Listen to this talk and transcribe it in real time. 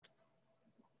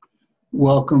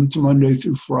Welcome to Monday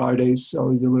through Friday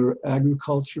Cellular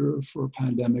Agriculture for a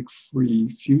Pandemic-Free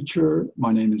Future.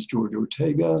 My name is George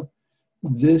Ortega.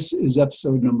 This is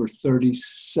episode number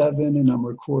 37, and I'm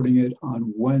recording it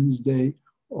on Wednesday,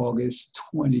 August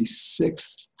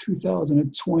 26th,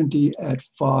 2020 at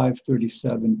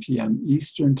 5:37 p.m.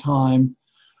 Eastern Time.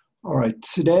 All right,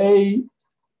 today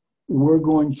we're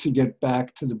going to get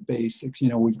back to the basics.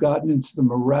 We've gotten into the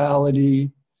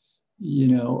morality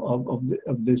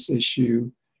of this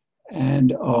issue,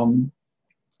 and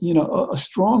a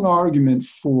strong argument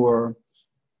for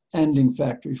ending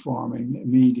factory farming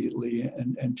immediately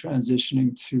and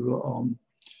transitioning to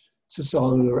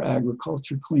cellular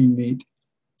agriculture, clean meat,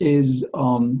 is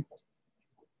that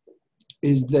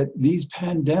these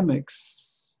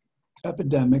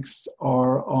epidemics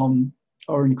are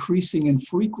increasing in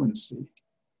frequency,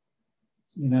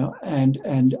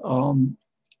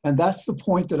 and that's the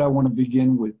point that I want to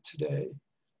begin with today.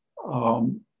 All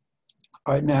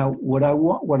right, now what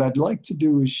I'd like to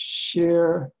do is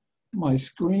share my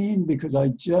screen, because I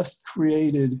just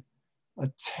created a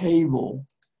table,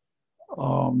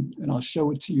 and I'll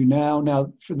show it to you now.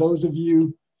 Now, for those of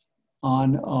you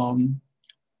on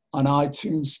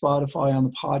iTunes, Spotify, on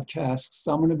the podcasts,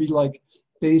 I'm going to be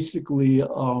basically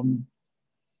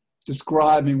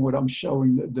describing what I'm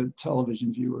showing the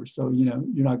television viewers. So,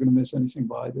 you're not going to miss anything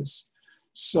by this.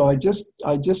 So I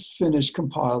just finished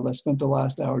compiled, I spent the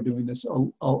last hour doing this,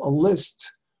 a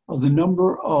list of the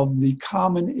number of the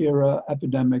common era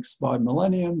epidemics by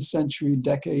millennium, century,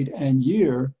 decade, and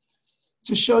year,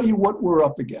 to show you what we're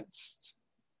up against.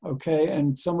 Okay,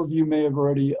 and some of you may have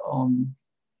already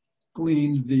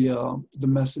gleaned the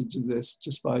message of this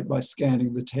just by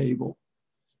scanning the table.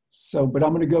 So, but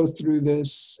I'm going to go through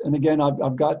this. And again,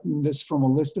 I've gotten this from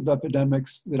a list of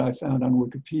epidemics that I found on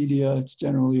Wikipedia. It's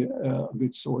generally a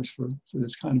good source for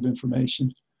this kind of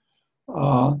information.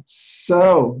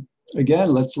 So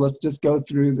again, let's just go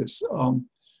through this.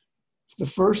 The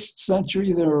first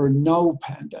century, there were no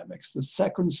pandemics. The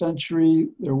second century,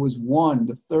 there was one.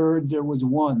 The third, there was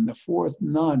one. The fourth,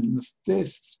 none. The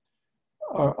fifth,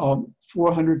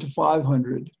 400 to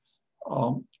 500.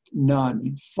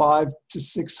 None. 5 to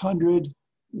 600,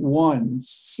 1.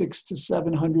 6 to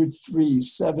 700, 3.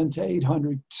 7 to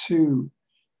 800, 2.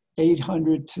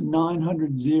 800 to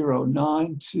 900, 0.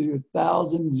 9 to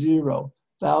 1,000, 0.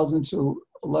 1,000 to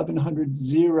 1,100,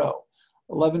 0.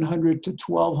 1,100 to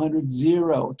 1,200,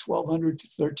 0. 1,200 to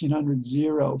 1,300,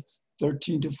 0.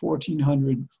 13 to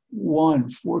 1,400, 1.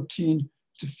 14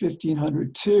 to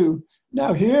 1,500, 2.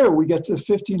 Now here we get to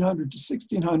 1,500 to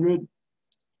 1,600.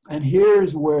 And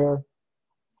here's where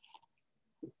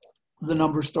the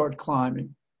numbers start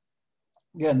climbing.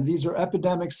 Again, these are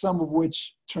epidemics, some of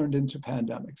which turned into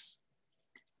pandemics.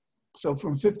 So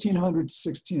from 1500 to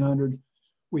 1600,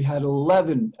 we had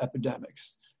 11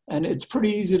 epidemics. And it's pretty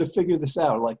easy to figure this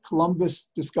out. Like Columbus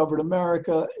discovered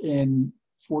America in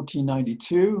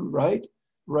 1492, right?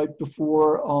 Right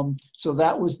before, so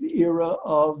that was the era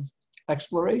of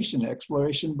exploration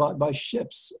by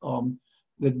ships.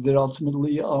 That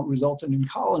ultimately resulted in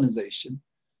colonization.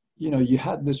 You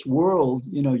had this world,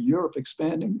 Europe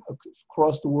expanding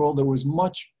across the world. There was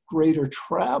much greater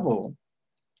travel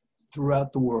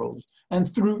throughout the world, and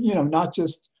through, not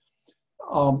just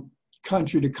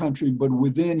country to country, but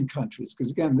within countries. Because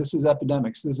again, this is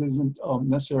epidemics. This isn't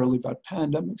necessarily about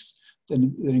pandemics that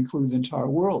include the entire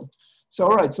world. So,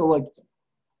 all right, so like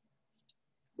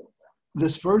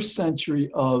this first century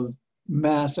of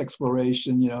mass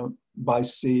exploration, by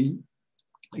sea,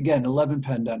 again, 11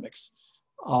 pandemics.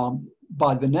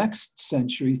 By the next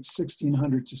century,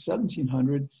 1600 to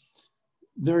 1700,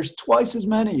 there's twice as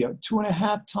many,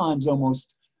 2.5 times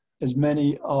almost as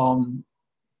many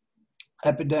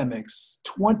epidemics,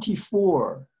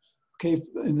 24. Okay,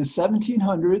 in the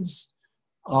 1700s,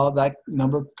 that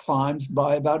number climbs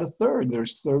by about a third.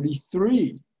 There's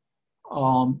 33.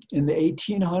 In the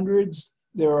 1800s,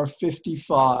 there are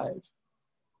 55.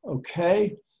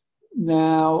 Okay.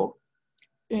 Now,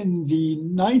 in the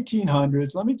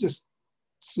 1900s, let me just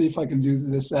see if I can do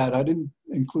this ad. I didn't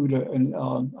include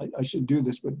I should do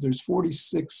this, but there's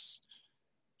 46,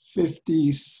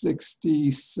 50,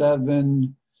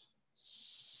 67,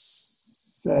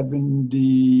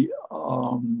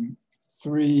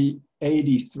 73,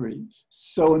 83.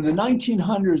 So in the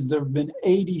 1900s, there have been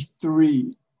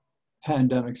 83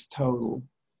 pandemics total.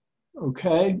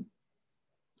 Okay.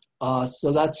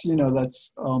 So that's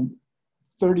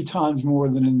 30 times more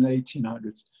than in the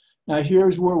 1800s. Now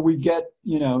here's where we get,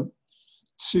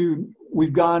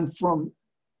 we've gone from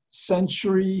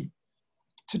century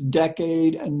to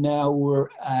decade, and now we're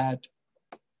at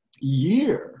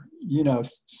year.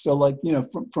 so like,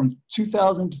 from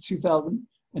 2000 to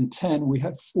 2010, we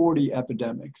had 40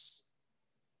 epidemics.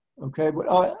 Okay, but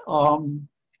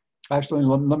actually,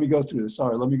 let me go through this.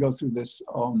 Sorry, let me go through this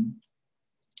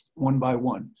one by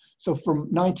one. So from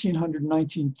 1900 to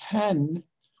 1910,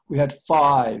 we had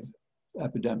 5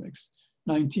 epidemics.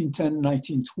 1910,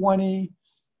 1920,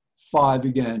 5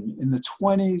 again. In the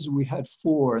 20s, we had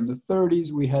 4. In the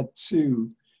 30s, we had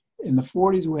 2. In the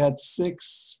 40s, we had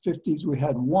 6. 50s, we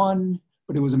had 1,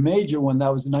 but it was a major one.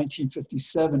 That was the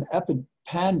 1957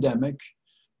 pandemic.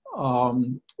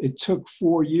 It took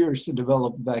 4 years to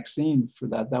develop a vaccine for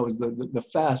that. That was the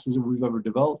fastest we've ever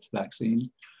developed a vaccine.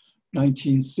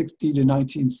 1960 to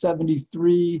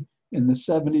 1973. In the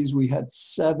 70s, we had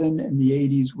 7. In the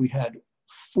 80s, we had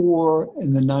 4.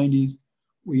 In the 90s,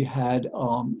 we had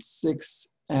 6.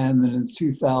 And then in the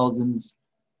 2000s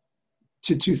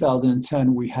to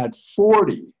 2010, we had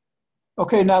 40.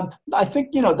 Okay, now I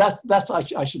think,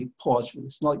 I should pause for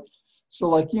this.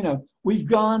 We've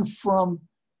gone from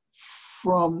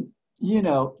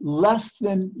less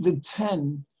than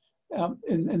 10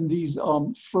 in these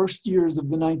first years of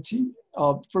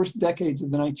the first decades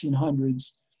of the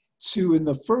 1900s to in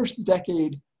the first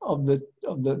decade of the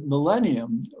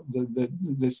millennium,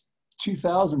 this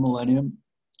 2000 millennium,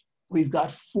 we've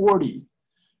got 40.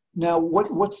 Now,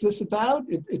 what's this about?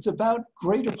 It's about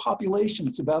greater population.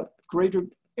 It's about greater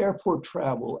airport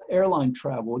travel, airline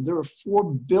travel. There are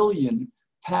 4 billion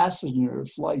passenger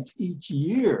flights each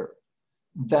year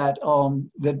that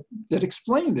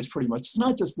explain this pretty much. It's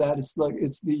not just that. It's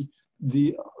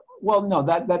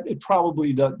it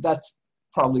probably does. That's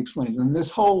probably explains it. And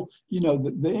this whole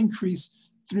the increase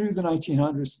through the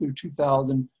 1900s through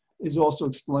 2000 is also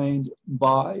explained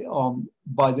by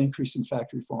the increase in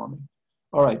factory farming.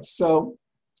 All right, so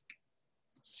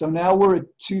now we're at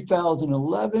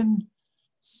 2011.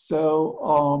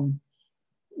 So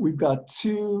we've got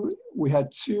 2. We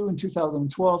had 2 in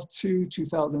 2012, 2,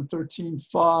 2013,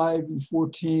 5, and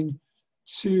 14,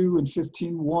 2, and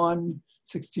 15, 1,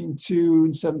 16, 2,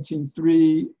 and 17,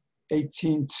 3,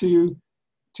 18, 2.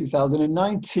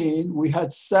 2019, we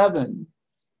had 7.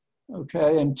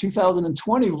 Okay, and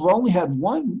 2020, we've only had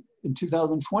 1 in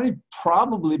 2020,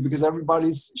 probably because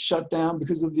everybody's shut down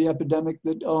because of the epidemic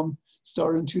that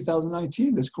started in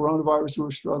 2019, this coronavirus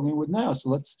we're struggling with now. So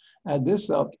let's add this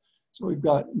up. So we've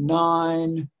got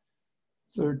 9,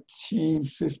 13,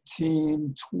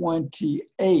 15,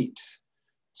 28.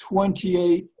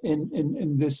 28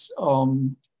 in this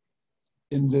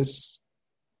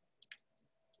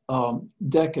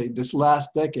decade, this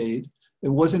last decade. It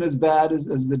wasn't as bad as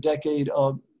the decade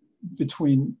of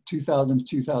between 2000 to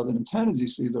 2010, as you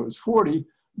see, there was 40,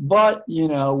 but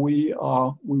we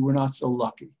were not so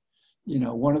lucky.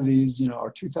 One of these,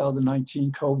 our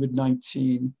 2019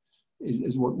 COVID-19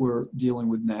 is what we're dealing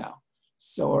with now.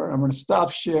 So I'm going to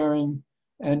stop sharing,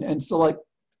 and so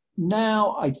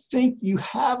now I think you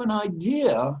have an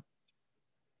idea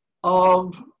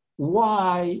of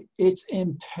why it's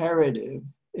imperative.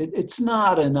 It's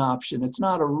not an option. It's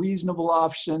not a reasonable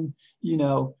option,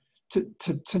 to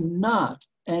not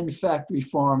end factory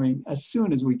farming as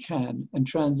soon as we can and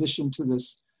transition to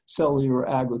this cellular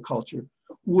agriculture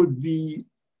would be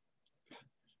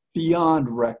beyond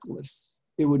reckless.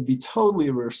 It would be totally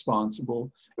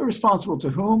irresponsible. Irresponsible to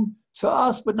whom? To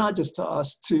us, but not just to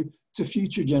us, to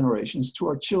future generations, to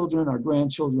our children, our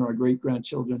grandchildren, our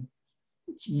great-grandchildren.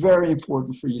 It's very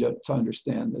important for you to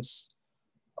understand this.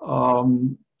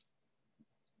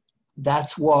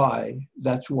 That's why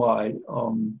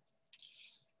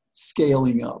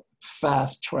scaling up,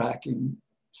 fast-tracking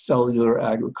cellular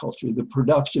agriculture, the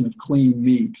production of clean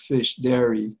meat, fish,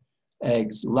 dairy,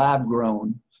 eggs,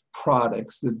 lab-grown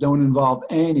products that don't involve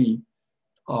any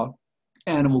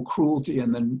animal cruelty,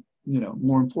 and then,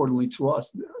 more importantly to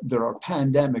us, that are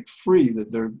pandemic-free,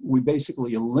 that we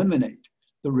basically eliminate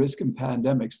the risk of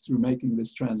pandemics through making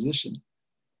this transition.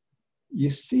 You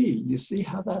see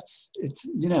how it's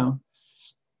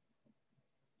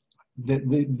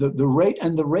the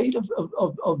rate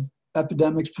of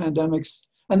epidemics, pandemics,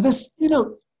 and this,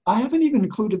 I haven't even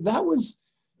included, that was,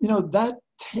 that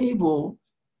table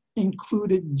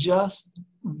included just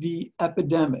the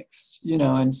epidemics,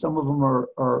 and some of them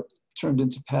are turned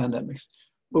into pandemics.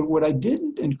 But what I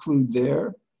didn't include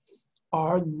there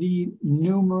are the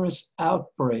numerous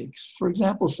outbreaks. For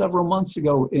example, several months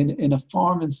ago in a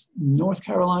farm in North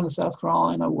Carolina, South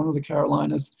Carolina, one of the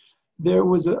Carolinas, there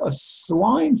was a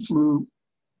swine flu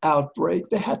outbreak.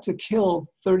 They had to kill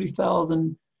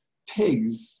 30,000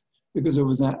 pigs because there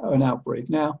was an outbreak.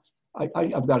 Now,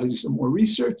 I've got to do some more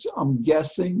research. I'm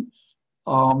guessing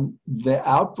the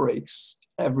outbreaks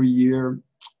every year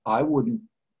I wouldn't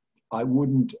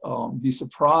be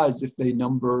surprised if they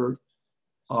number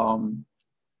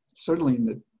certainly in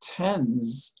the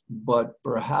tens, but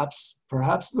perhaps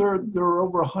there are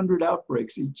over 100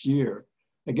 outbreaks each year.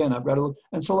 Again, I've got to look,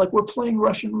 and so like we're playing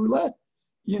Russian roulette.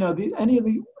 You know, any of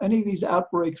these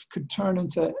outbreaks could turn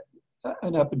into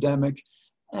an epidemic,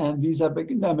 and these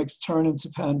epidemics turn into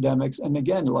pandemics. And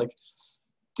again, like,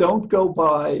 don't go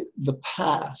by the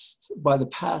past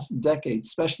decade,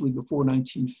 especially before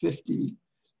 1950,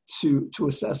 to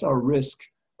assess our risk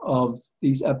of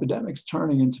these epidemics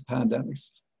turning into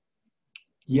pandemics.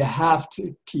 You have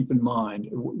to keep in mind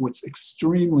what's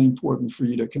extremely important for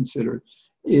you to consider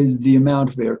is the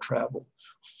amount of air travel.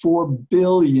 4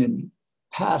 billion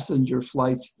passenger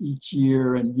flights each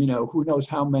year, and you know, who knows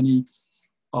how many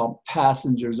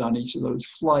passengers on each of those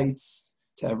flights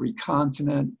to every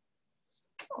continent.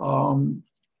 And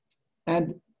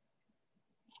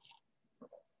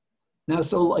now,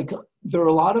 so like, there are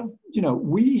a lot of, you know,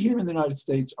 we here in the United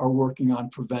States are working on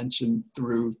prevention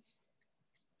through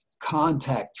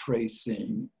contact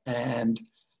tracing and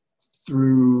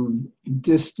through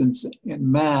distancing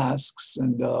and masks.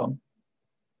 And,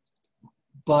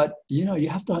 but, you know, you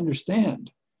have to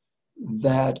understand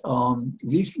that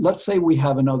let's say we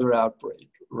have another outbreak,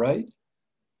 right?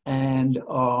 And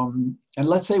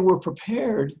let's say we're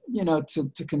prepared, you know,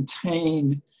 to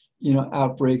contain, you know,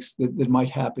 outbreaks that might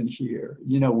happen here.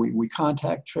 You know, we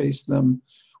contact trace them.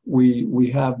 We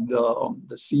have the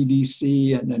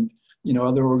CDC and you know,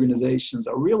 other organizations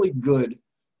are really good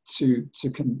to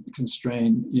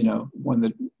constrain, you know, one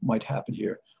that might happen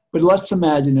here. But let's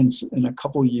imagine in a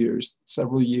couple years,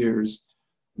 several years,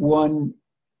 one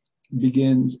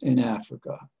begins in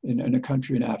Africa, in a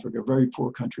country in Africa, a very poor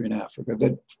country in Africa,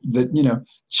 that you know,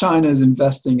 China is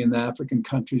investing in the African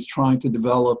countries, trying to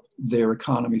develop their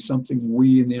economy, something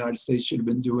we in the United States should have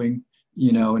been doing,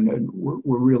 you know, and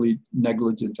we're really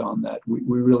negligent on that. We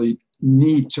really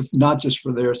need to, not just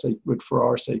for their sake, but for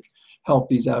our sake, help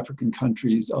these African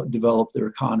countries develop their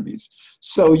economies.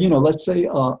 So, you know, let's say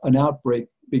an outbreak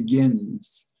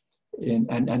begins, and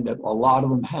a lot of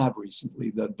them have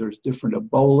recently, that there's different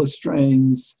Ebola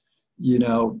strains, you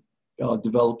know,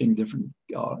 developing different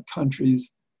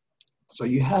countries. So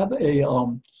you have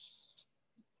an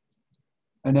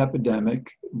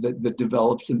epidemic that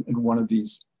develops in one of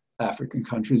these African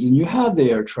countries, and you have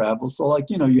the air travel. So like,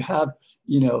 you know, you have,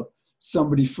 you know,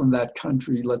 somebody from that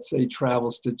country, let's say,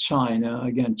 travels to China.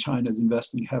 Again, China's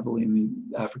investing heavily in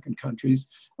the African countries.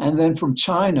 And then from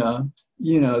China,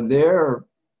 you know, their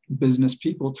business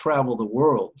people travel the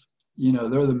world. You know,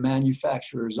 they're the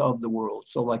manufacturers of the world.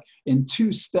 So like in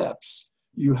 2 steps,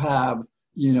 you have,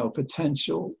 you know,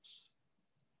 potential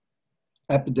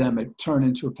epidemic turn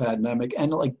into a pandemic.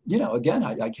 And like, you know, again,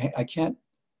 I can't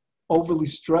overly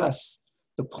stress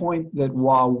the point that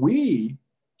while we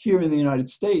here in the United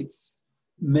States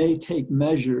may take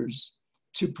measures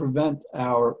to prevent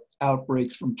our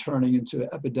outbreaks from turning into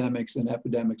epidemics and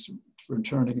epidemics from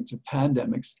turning into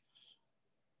pandemics,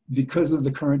 because of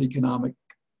the current economic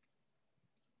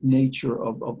nature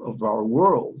of our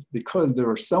world, because there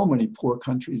are so many poor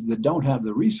countries that don't have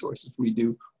the resources we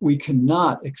do, we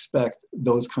cannot expect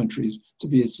those countries to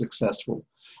be as successful.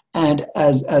 And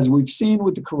as we've seen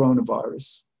with the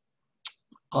coronavirus,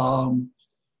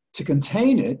 to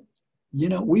contain it, you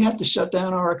know, we have to shut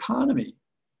down our economy.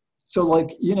 So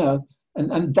like, you know,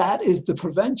 and that is the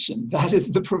prevention. That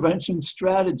is the prevention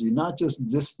strategy, not just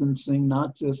distancing,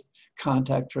 not just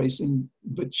contact tracing,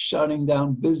 but shutting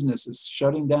down businesses,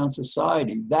 shutting down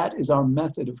society. That is our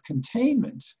method of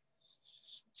containment.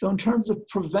 So in terms of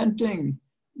preventing,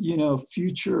 you know,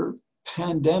 future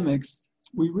pandemics,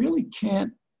 we really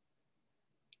can't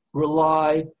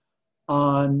rely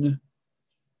on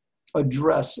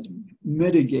addressing,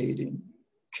 mitigating,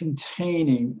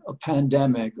 containing a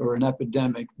pandemic or an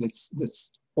epidemic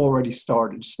that's already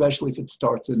started, especially if it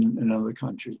starts in another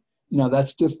country. You know,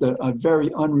 that's just a very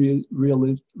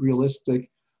unrealistic,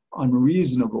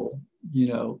 unreasonable, you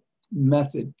know,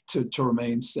 method to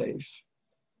remain safe.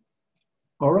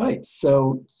 All right,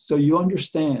 so you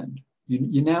understand,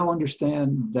 you now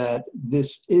understand that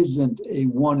this isn't a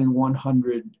 1 in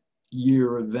 100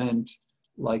 year event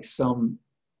like some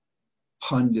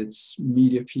pundits,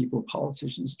 media people,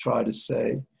 politicians try to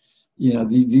say. You know,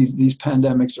 these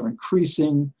pandemics are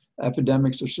increasing,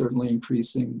 epidemics are certainly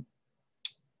increasing.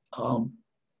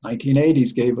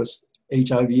 1980s gave us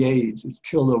HIV/AIDS. It's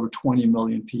killed over 20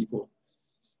 million people.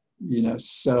 You know,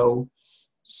 so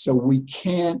we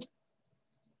can't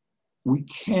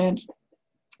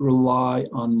rely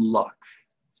on luck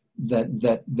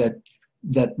that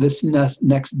this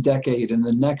next decade and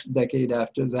the next decade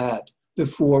after that,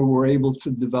 before we're able to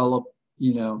develop,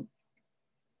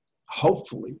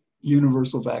 hopefully,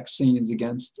 universal vaccines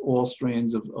against all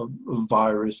strains of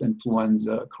virus,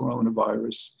 influenza,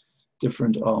 coronavirus,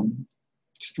 different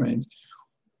strains.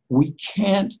 We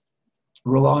can't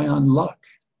rely on luck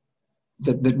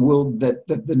that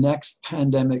the next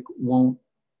pandemic won't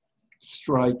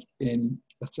strike in,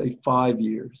 let's say, 5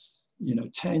 years,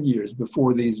 10 years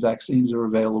before these vaccines are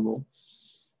available.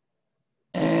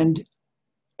 And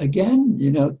again,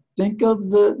 think of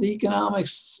the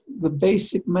economics, the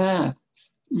basic math.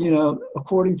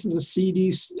 According to the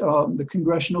CDC, the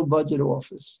Congressional Budget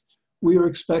Office, we are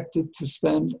expected to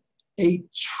spend $8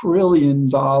 trillion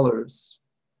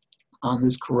on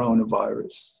this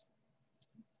coronavirus.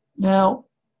 Now,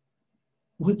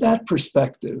 with that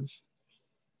perspective,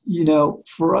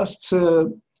 for us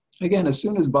to, again, as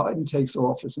soon as Biden takes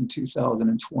office in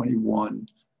 2021,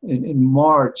 in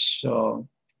March,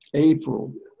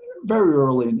 April, very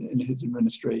early in his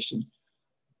administration,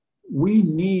 we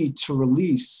need to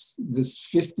release this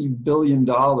 $50 billion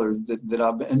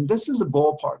and this is a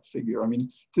ballpark figure. I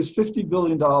mean, this $50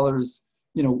 billion,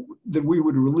 that we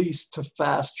would release to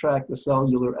fast track the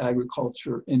cellular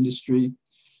agriculture industry.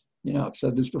 I've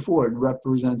said this before, it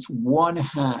represents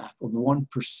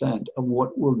 0.5% of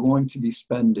what we're going to be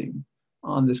spending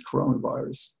on this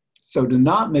coronavirus. So to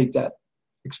not make that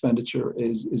expenditure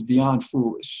is beyond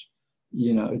foolish.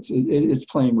 It's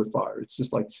playing with fire. It's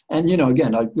just like, and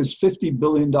again, like this $50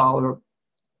 billion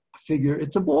figure,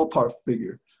 it's a ballpark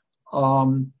figure.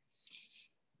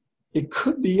 It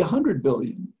could be 100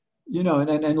 billion,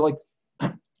 and like,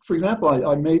 for example,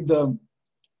 I made the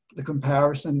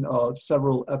comparison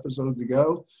several episodes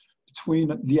ago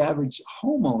between the average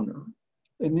homeowner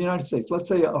in the United States. Let's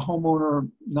say a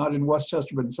homeowner, not in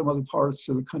Westchester, but in some other parts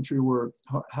of the country where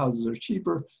houses are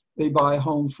cheaper, they buy a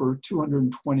home for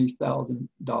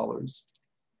 $220,000.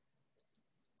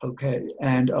 Okay,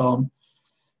 and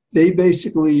they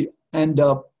basically end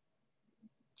up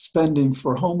spending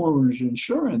for homeowners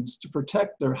insurance to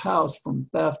protect their house from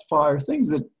theft, fire, things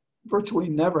that virtually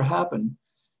never happen.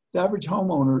 The average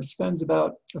homeowner spends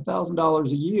about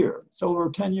 $1,000 a year. So over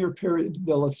a 10-year period,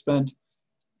 they'll have spent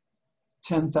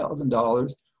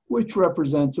 $10,000, which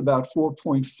represents about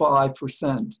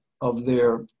 4.5% of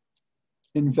their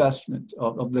investment,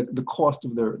 of the cost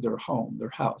of their home,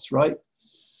 their house, right?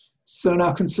 So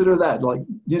now consider that,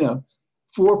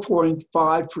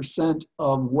 4.5%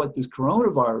 of what this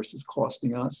coronavirus is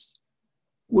costing us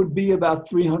would be about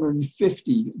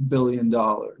 $350 billion.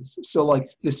 So like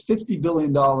this $50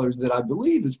 billion that I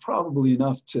believe is probably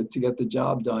enough to get the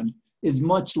job done is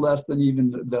much less than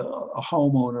even a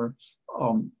homeowner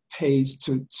pays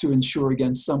to insure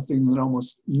against something that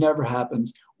almost never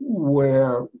happens,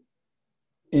 where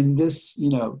in this,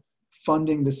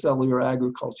 funding the cellular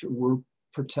agriculture, we're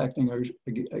protecting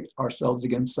ourselves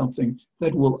against something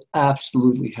that will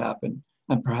absolutely happen,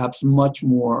 and perhaps much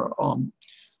more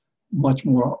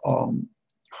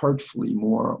hurtfully,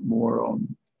 more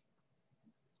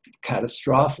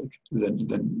catastrophic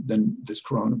than this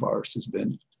coronavirus has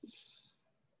been.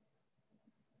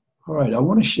 All right, I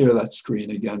want to share that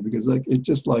screen again because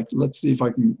let's see if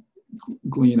I can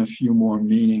glean a few more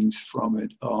meanings from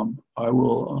it. I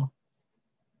will,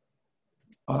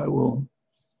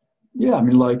 yeah, I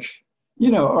mean,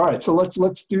 all right, so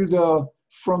let's do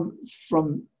from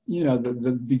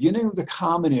the beginning of the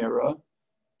Common Era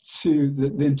to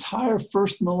the entire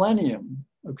first millennium,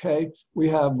 okay? We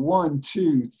have 1,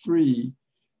 2, 3,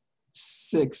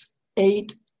 6,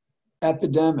 8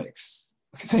 epidemics.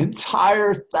 The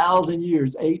entire 1,000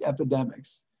 years, 8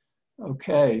 epidemics.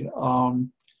 Okay, well,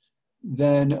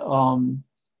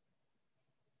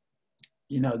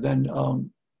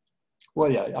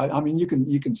 yeah, I mean, you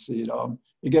can see it.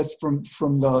 It gets from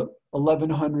the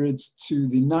 1100s to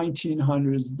the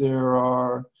 1900s. There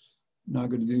are, I'm not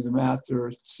going to do the math,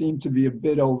 there seem to be a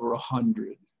bit over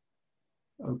 100.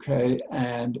 Okay,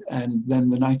 and then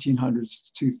the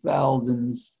 1900s to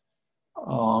 2000s.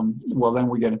 Well, then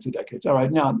we get into decades. All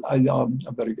right, now I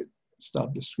better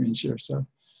stop the screen share. So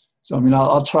I mean,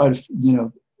 I'll try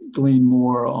to glean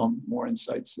more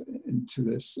insights into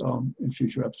this in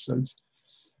future episodes.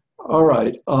 All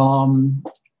right,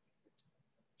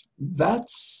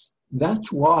 that's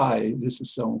why this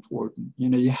is so important.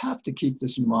 You have to keep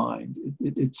this in mind.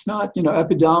 It's not,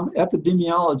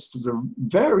 epidemiologists are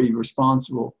very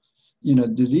responsible,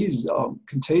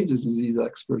 contagious disease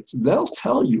experts. They'll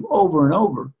tell you over and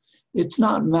over, it's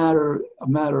not a matter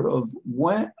of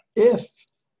if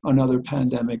another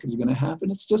pandemic is going to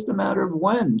happen. It's just a matter of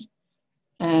when.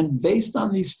 And based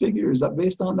on these figures,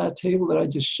 based on that table that I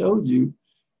just showed you,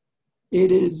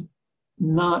 it is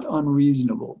not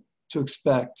unreasonable to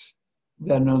expect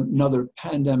that another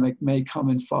pandemic may come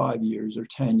in 5 years or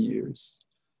 10 years.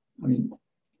 I mean,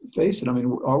 face it, I mean,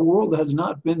 our world has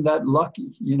not been that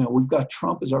lucky. You know, we've got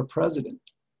Trump as our president.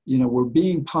 You know, we're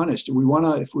being punished. If we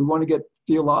want to get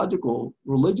theological,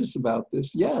 religious about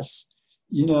this, yes,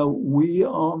 you know, we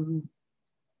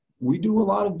do a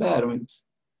lot of bad. I mean,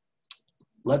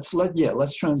 let's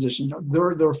transition.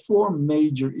 There are four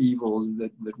major evils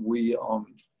that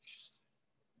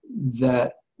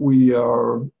we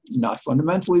are not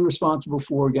fundamentally responsible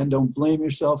for. Again, don't blame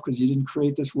yourself because you didn't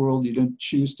create this world. You didn't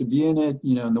choose to be in it.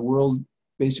 You know, and the world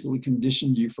basically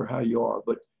conditioned you for how you are.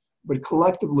 But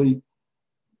collectively,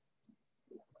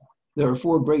 there are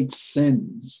four great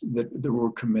sins that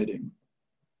we're committing.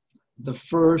 The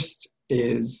first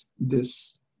is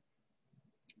this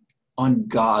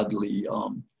ungodly,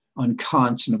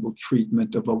 unconscionable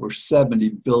treatment of over 70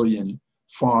 billion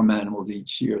farm animals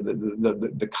each year.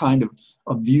 The kind of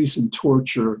abuse and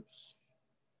torture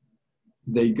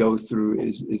they go through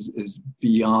is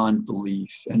beyond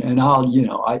belief. And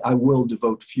I will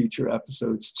devote future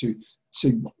episodes to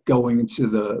going into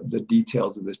the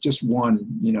details of this. Just one,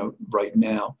 you know, right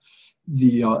now.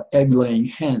 The egg-laying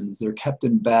hens, they're kept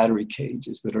in battery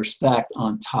cages that are stacked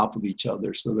on top of each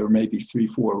other. So there may be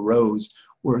 3-4 rows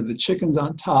where the chickens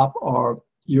on top are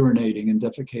urinating and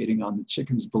defecating on the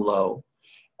chickens below.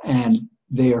 And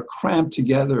they are cramped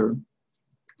together,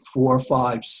 4,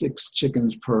 5, 6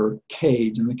 chickens per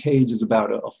cage. And the cage is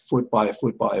about a foot by a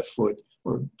foot by a foot,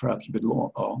 or perhaps a bit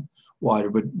wider.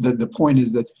 But the point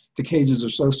is that the cages are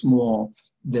so small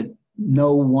that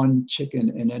no one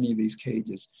chicken in any of these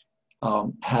cages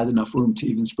has enough room to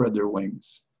even spread their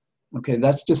wings. Okay,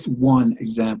 that's just one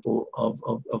example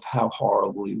of how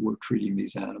horribly we're treating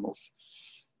these animals.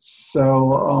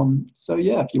 So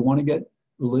yeah, if you want to get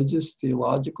religious,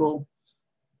 theological,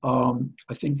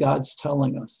 I think God's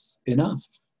telling us enough.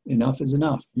 Enough is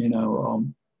enough. You know,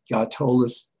 God told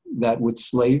us that with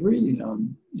slavery. You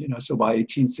know, so by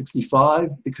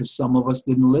 1865, because some of us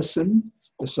didn't listen,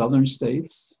 the southern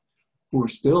states, who were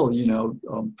still, you know,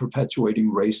 perpetuating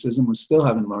racism, who still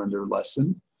haven't learned their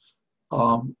lesson,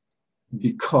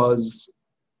 because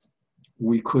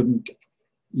we couldn't,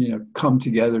 you know, come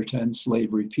together to end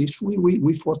slavery peacefully.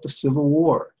 We fought the Civil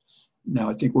War. Now,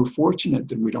 I think we're fortunate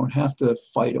that we don't have to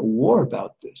fight a war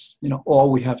about this. You know,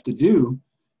 all we have to do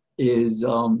is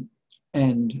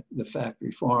end the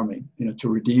factory farming, you know, to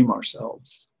redeem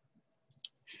ourselves.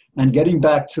 And getting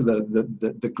back to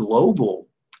the global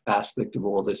aspect of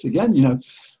all this, again, you know,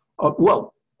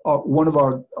 one of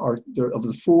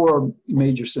the four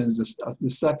major sins, the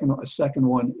second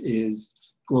one is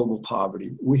global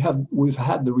poverty. We've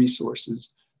had the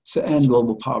resources to end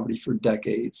global poverty for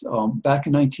decades. Back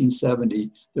in 1970,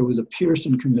 there was a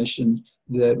Pearson Commission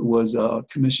that was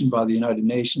commissioned by the United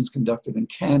Nations, conducted in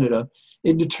Canada.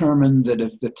 It determined that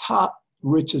if the top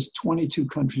richest 22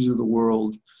 countries of the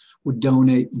world would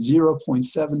donate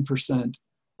 0.7%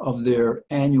 of their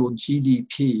annual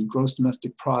GDP, gross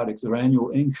domestic product, their annual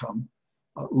income,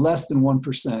 less than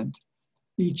 1%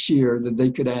 each year, that they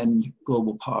could end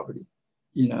global poverty.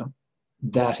 You know,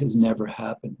 that has never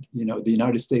happened. You know, the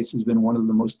United States has been one of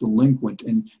the most delinquent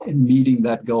in meeting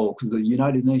that goal, because the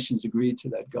United Nations agreed to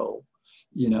that goal.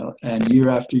 You know, and year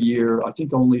after year, I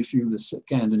think only a few of the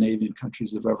Scandinavian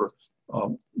countries have ever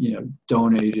you know,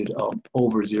 donated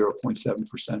over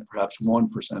 0.7%, perhaps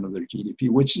 1% of their GDP,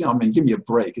 which, I mean, give me a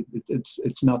break.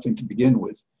 It's nothing to begin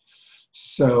with.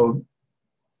 So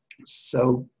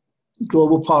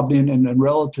global poverty, and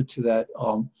relative to that,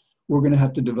 we're going to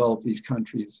have to develop these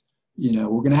countries. You know,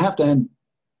 we're going to have to end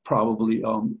probably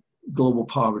global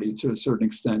poverty to a certain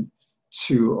extent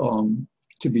to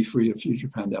be free of future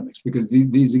pandemics, because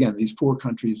these poor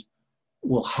countries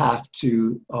will have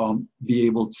to be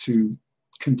able to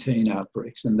contain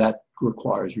outbreaks, and that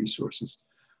requires resources.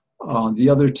 The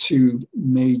other two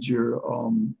major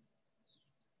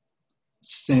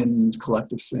sins,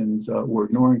 collective sins, we're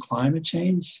ignoring climate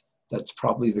change. That's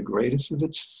probably the greatest of the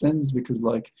sins, because,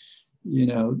 like, you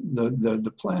know,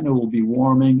 the planet will be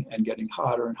warming and getting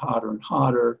hotter and hotter and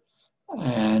hotter.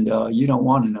 And you don't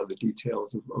want to know the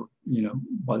details of, you know,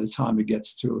 by the time it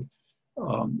gets to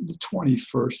the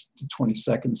 21st, the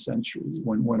 22nd century,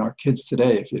 when our kids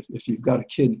today, if you've got a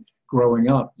kid growing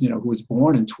up, you know, who was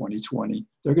born in 2020,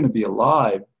 they're going to be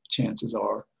alive, chances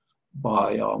are,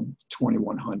 by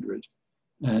 2100.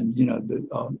 And, you know,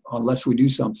 unless we do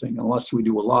something, unless we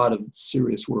do a lot of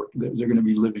serious work, they're going to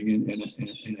be living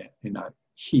in a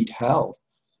heat hell,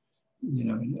 you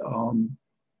know.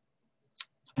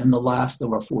 And the last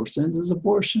of our four sins is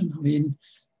abortion. I mean,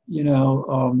 you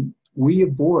know, we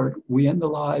abort, we end the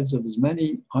lives of as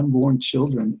many unborn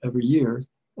children every year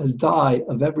as die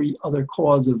of every other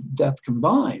cause of death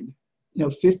combined.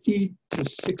 50 to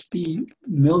 60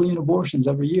 million abortions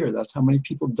every year. That's how many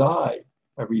people die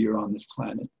every year on this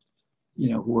planet,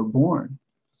 who are born.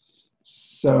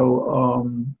 So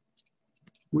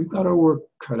we've got our work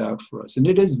cut out for us. And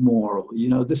it is moral.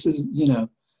 This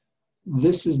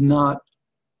is not,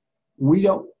 we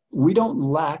don't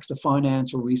lack the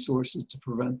financial resources to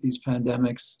prevent these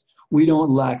pandemics. We don't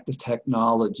lack the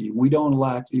technology. We don't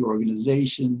lack the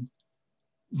organization.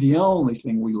 The only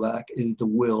thing we lack is the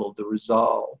will, the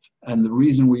resolve. And the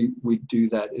reason we do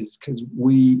that is because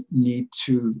we need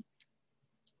to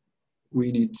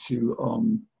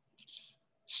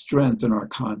strengthen our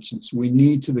conscience. We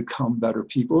need to become better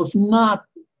people, if not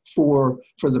for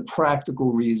the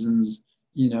practical reasons,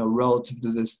 relative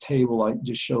to this table I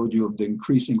just showed you of the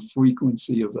increasing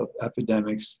frequency of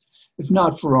epidemics, if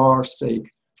not for our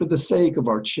sake, for the sake of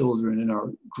our children and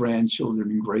our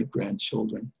grandchildren and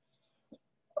great-grandchildren.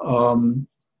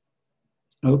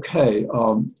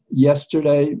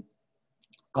 Yesterday,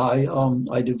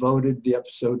 I devoted the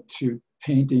episode to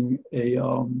painting a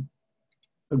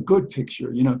good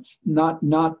picture.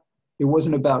 It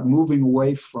wasn't about moving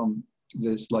away from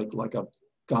this like I've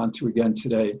gone to again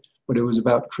today, but it was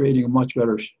about creating a much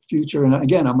better future. And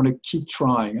again, I'm going to keep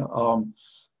trying.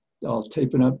 I'll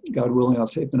tape it up, God willing, I'll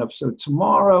tape an episode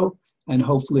tomorrow. And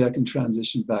hopefully I can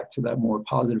transition back to that more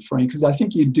positive frame, because I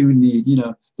think you do need,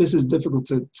 this is difficult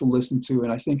to listen to.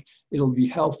 And I think it'll be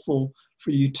helpful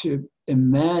for you to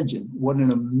imagine what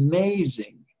an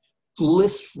amazing,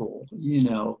 blissful,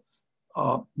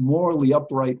 morally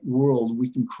upright world we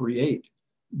can create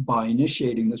by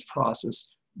initiating this process,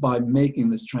 by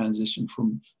making this transition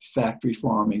from factory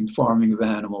farming of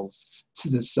animals,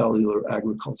 to the cellular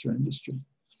agriculture industry.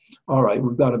 All right,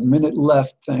 we've got a minute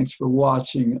left. Thanks for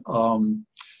watching.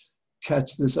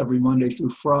 Catch this every Monday through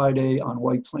Friday on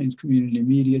White Plains Community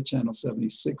Media, channel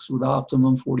 76 with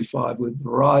Optimum, 45 with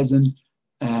Verizon.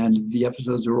 And the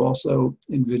episodes are also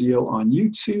in video on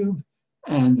YouTube.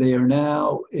 And they are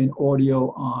now in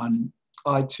audio on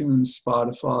iTunes,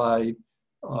 Spotify,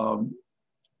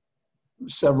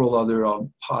 several other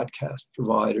podcast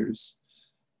providers.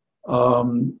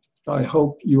 I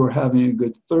hope you are having a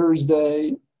good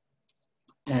Thursday.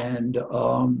 And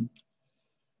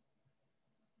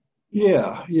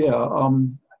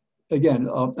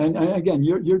again,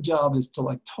 your job is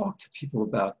to talk to people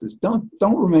about this. Don't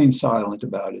remain silent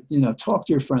about it. Talk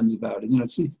to your friends about it.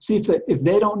 See if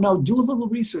they don't know, do a little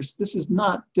research. This is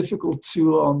not difficult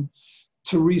to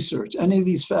research. Any of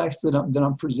these facts that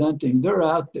I'm presenting, they're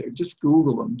out there. Just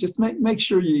Google them. Just make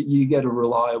sure you get a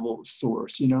reliable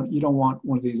source. You don't want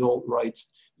one of these alt-rights,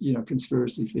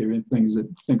 conspiracy theory things that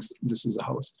thinks this is a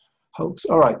hoax.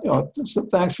 All right. So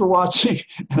thanks for watching,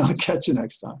 and I'll catch you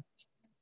next time.